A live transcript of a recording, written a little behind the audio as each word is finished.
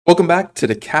Welcome back to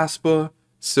the Kaspa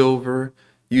Silver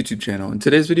YouTube channel. In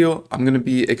today's video, I'm going to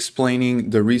be explaining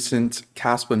the recent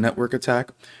Kaspa network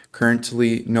attack,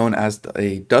 currently known as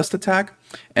a dust attack,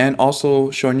 and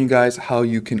also showing you guys how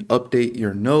you can update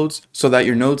your nodes so that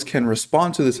your nodes can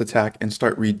respond to this attack and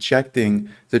start rejecting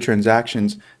the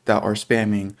transactions that are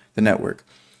spamming the network.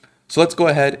 So let's go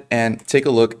ahead and take a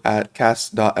look at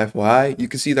cas.fyi. You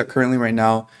can see that currently right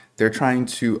now, they're trying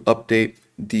to update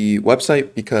the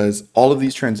website because all of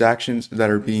these transactions that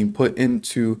are being put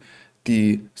into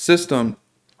the system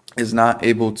is not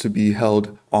able to be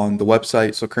held on the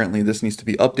website. So currently this needs to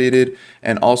be updated.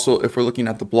 And also if we're looking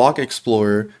at the block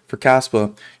explorer for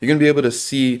Kaspa, you're going to be able to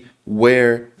see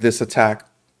where this attack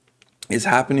is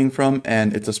happening from,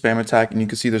 and it's a spam attack. And you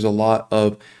can see there's a lot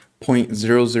of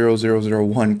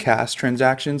 0.00001 CAS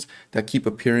transactions that keep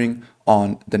appearing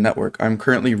on the network. I'm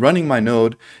currently running my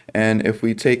node, and if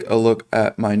we take a look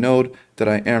at my node that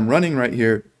I am running right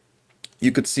here,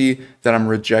 you could see that I'm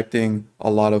rejecting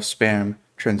a lot of spam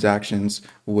transactions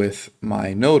with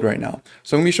my node right now.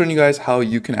 So I'm going to be showing you guys how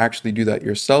you can actually do that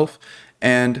yourself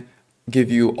and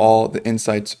give you all the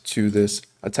insights to this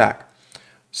attack.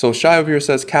 So Shy over here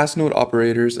says, CAS node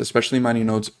operators, especially mining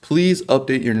nodes, please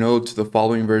update your node to the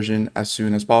following version as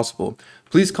soon as possible.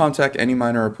 Please contact any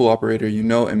miner or pool operator you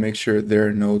know and make sure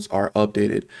their nodes are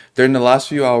updated. During the last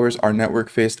few hours, our network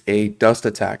faced a dust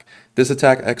attack. This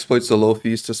attack exploits the low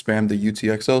fees to spam the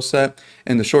UTXO set.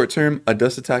 In the short term, a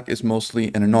dust attack is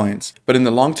mostly an annoyance, but in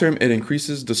the long term, it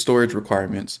increases the storage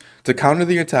requirements. To counter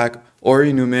the attack,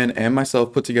 Ori Newman and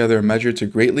myself put together a measure to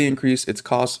greatly increase its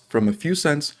cost from a few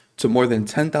cents to more than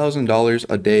 $10,000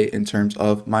 a day in terms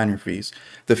of miner fees.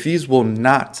 The fees will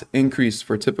not increase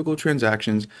for typical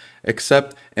transactions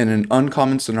except in an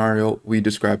uncommon scenario we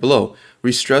describe below.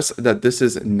 We stress that this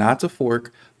is not a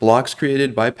fork. Blocks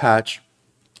created by patch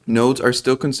nodes are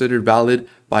still considered valid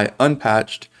by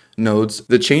unpatched nodes.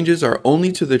 The changes are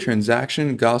only to the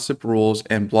transaction gossip rules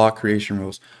and block creation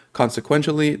rules.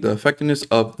 Consequently, the effectiveness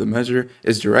of the measure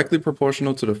is directly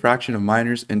proportional to the fraction of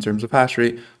miners in terms of hash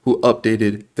rate who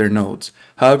updated their nodes.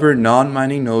 However,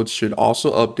 non-mining nodes should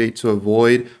also update to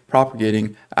avoid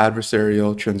propagating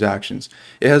adversarial transactions.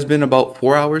 It has been about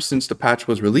 4 hours since the patch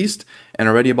was released, and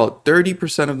already about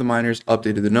 30% of the miners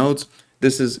updated the nodes.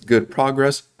 This is good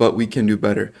progress, but we can do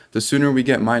better. The sooner we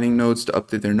get mining nodes to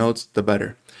update their nodes, the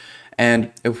better.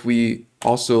 And if we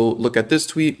also look at this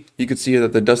tweet, you can see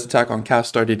that the dust attack on CAS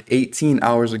started 18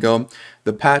 hours ago.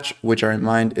 The patch, which I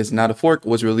remind is not a fork,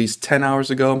 was released 10 hours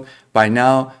ago. By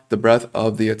now, the breadth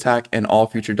of the attack and all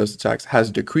future dust attacks has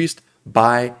decreased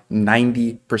by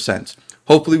 90%.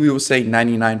 Hopefully, we will say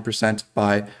 99%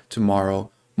 by tomorrow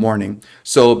morning.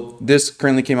 So this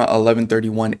currently came out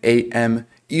 11:31 a.m.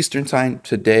 Eastern time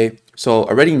today. So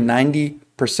already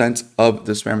 90% of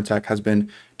the spam attack has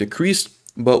been decreased,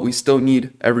 but we still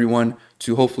need everyone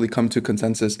to hopefully come to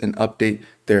consensus and update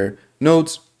their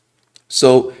nodes.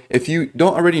 So if you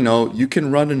don't already know, you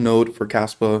can run a node for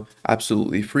Kaspa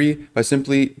absolutely free by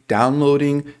simply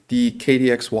downloading the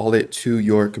KDX wallet to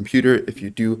your computer if you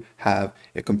do have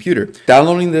a computer.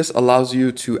 Downloading this allows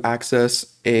you to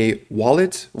access a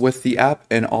wallet with the app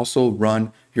and also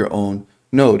run your own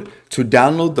node. To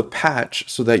download the patch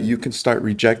so that you can start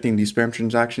rejecting these spam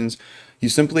transactions, you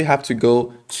simply have to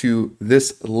go to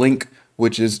this link,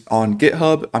 which is on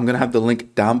GitHub. I'm going to have the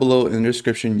link down below in the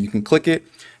description. You can click it.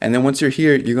 And then once you're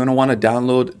here, you're going to want to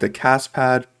download the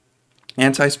Kaspad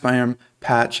anti-spam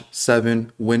patch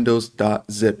 7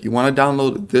 windows.zip. You want to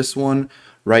download this one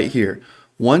right here.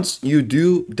 Once you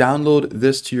do download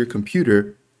this to your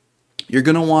computer, you're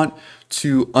going to want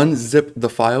to unzip the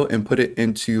file and put it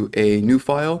into a new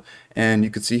file. And you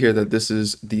can see here that this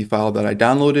is the file that I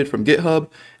downloaded from GitHub.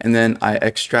 And then I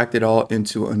extract it all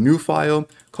into a new file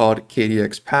called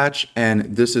KDX patch.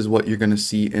 And this is what you're going to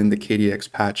see in the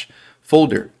KDX patch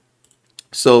folder.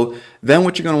 So then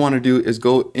what you're going to want to do is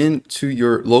go into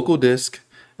your local disk,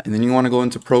 and then you want to go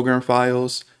into program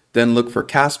files, then look for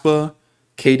Kaspa,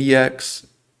 KDX,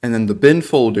 and then the bin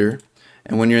folder.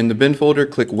 And when you're in the bin folder,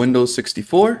 click Windows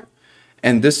 64.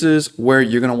 And this is where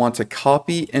you're going to want to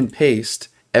copy and paste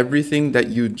everything that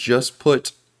you just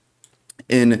put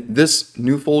in this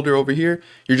new folder over here.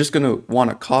 You're just going to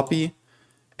want to copy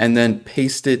and then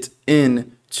paste it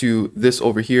in to this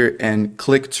over here and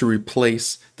click to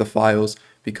replace the files,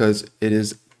 because it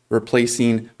is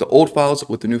replacing the old files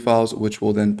with the new files, which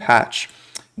will then patch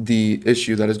the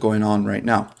issue that is going on right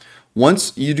now.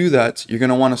 Once you do that, you're going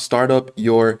to want to start up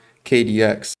your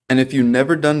KDX. And if you've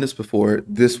never done this before,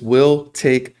 this will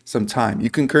take some time. You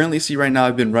can currently see right now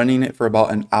I've been running it for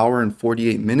about an hour and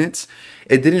 48 minutes.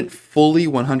 It didn't fully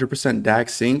 100% DAG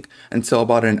sync until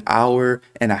about an hour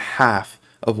and a half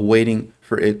of waiting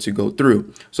for it to go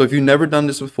through. So if you've never done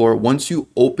this before, once you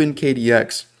open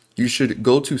KDX, you should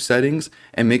go to settings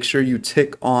and make sure you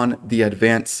tick on the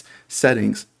advanced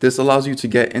settings. This allows you to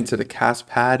get into the Kaspa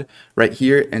pad right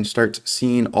here and start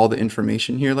seeing all the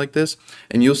information here like this.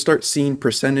 And you'll start seeing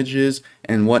percentages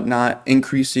and whatnot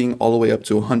increasing all the way up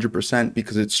to 100%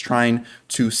 because it's trying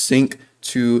to sync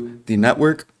to the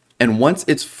network. And once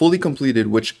it's fully completed,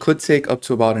 which could take up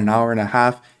to about an hour and a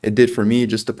half, it did for me, it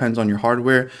just depends on your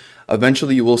hardware.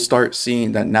 Eventually you will start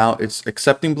seeing that now it's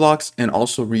accepting blocks and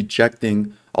also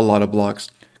rejecting a lot of blocks,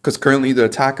 because currently the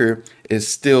attacker is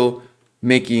still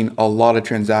making a lot of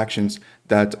transactions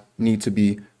that need to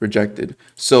be rejected.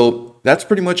 So that's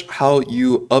pretty much how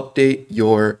you update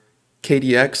your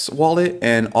KDX wallet.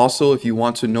 And also, if you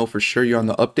want to know for sure you're on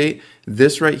the update,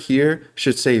 this right here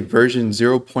should say version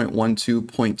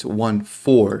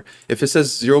 0.12.14. If it says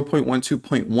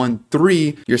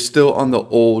 0.12.13, you're still on the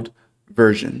old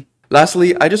version.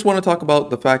 Lastly, I just want to talk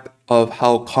about the fact of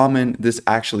how common this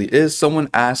actually is. Someone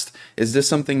asked, is this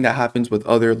something that happens with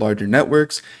other larger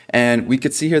networks? And we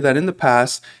could see here that in the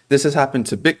past, this has happened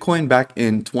to Bitcoin back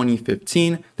in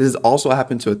 2015. This has also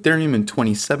happened to Ethereum in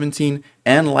 2017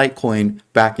 and Litecoin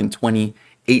back in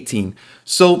 2018.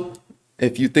 So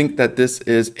if you think that this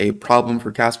is a problem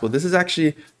for Kaspa, this is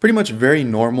actually pretty much very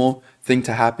normal thing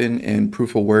to happen in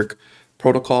proof of work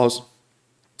protocols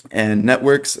and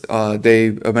networks.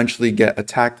 They eventually get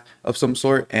attacked of some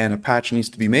sort and a patch needs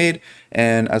to be made.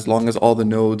 And as long as all the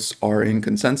nodes are in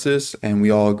consensus and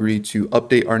we all agree to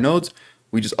update our nodes,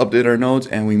 we just update our nodes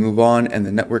and we move on and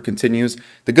the network continues.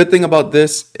 The good thing about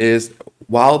this is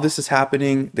while this is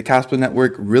happening, the Kaspa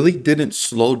network really didn't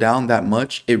slow down that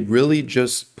much. It really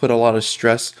just put a lot of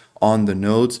stress on the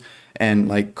nodes. And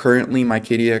like currently my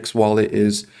KDX wallet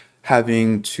is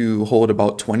having to hold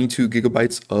about 22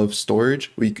 gigabytes of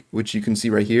storage, which you can see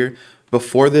right here.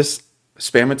 Before this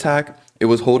spam attack, it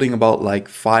was holding about like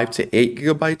 5 to 8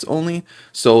 gigabytes only.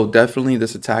 So definitely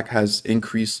this attack has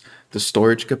increased the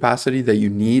storage capacity that you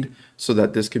need so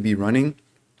that this could be running.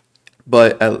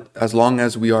 But as long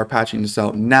as we are patching this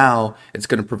out now, it's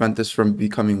going to prevent this from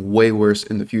becoming way worse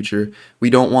in the future.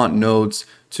 We don't want nodes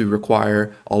to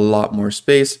require a lot more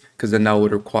space, because then that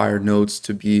would require nodes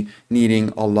to be needing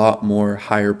a lot more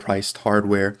higher priced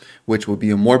hardware, which will be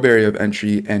a more barrier of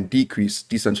entry and decrease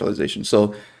decentralization.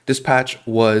 So this patch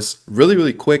was really,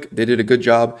 really quick. They did a good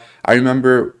job. I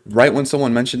remember right when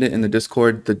someone mentioned it in the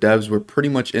Discord, the devs were pretty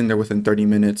much in there within 30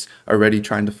 minutes already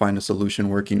trying to find a solution,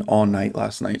 working all night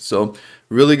last night. So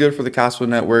really good for the Kaspa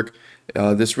network.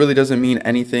 This really doesn't mean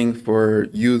anything for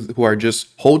you who are just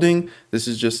holding. This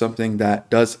is just something that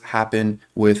does happen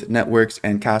with networks,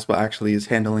 and Kaspa actually is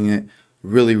handling it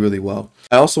really, really well.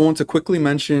 I also want to quickly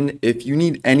mention, if you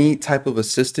need any type of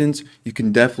assistance, you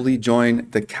can definitely join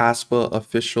the Kaspa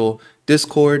official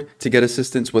Discord to get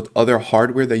assistance with other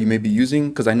hardware that you may be using,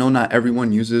 because I know not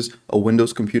everyone uses a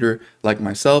Windows computer like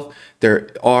myself.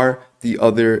 There are the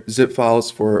other zip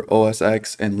files for OS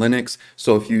X and Linux.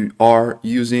 So if you are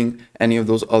using any of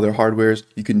those other hardwares,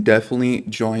 you can definitely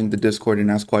join the Discord and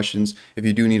ask questions if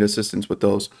you do need assistance with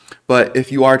those. But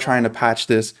if you are trying to patch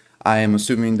this, I am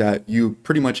assuming that you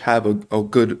pretty much have a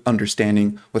good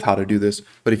understanding with how to do this.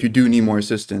 But if you do need more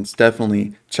assistance,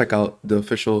 definitely check out the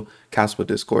official Kaspa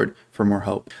Discord for more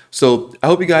help. So I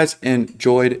hope you guys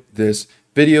enjoyed this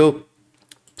video.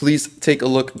 Please take a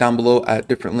look down below at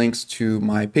different links to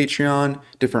my Patreon,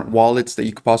 different wallets that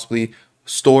you could possibly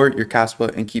store your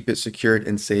Kaspa and keep it secured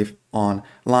and safe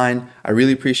online. I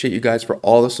really appreciate you guys for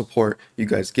all the support you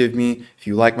guys give me. If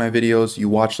you like my videos, you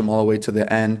watch them all the way to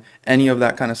the end, any of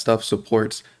that kind of stuff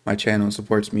supports my channel and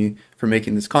supports me for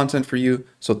making this content for you.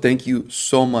 So thank you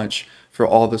so much for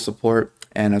all the support.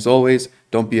 And as always,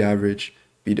 don't be average,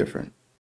 be different.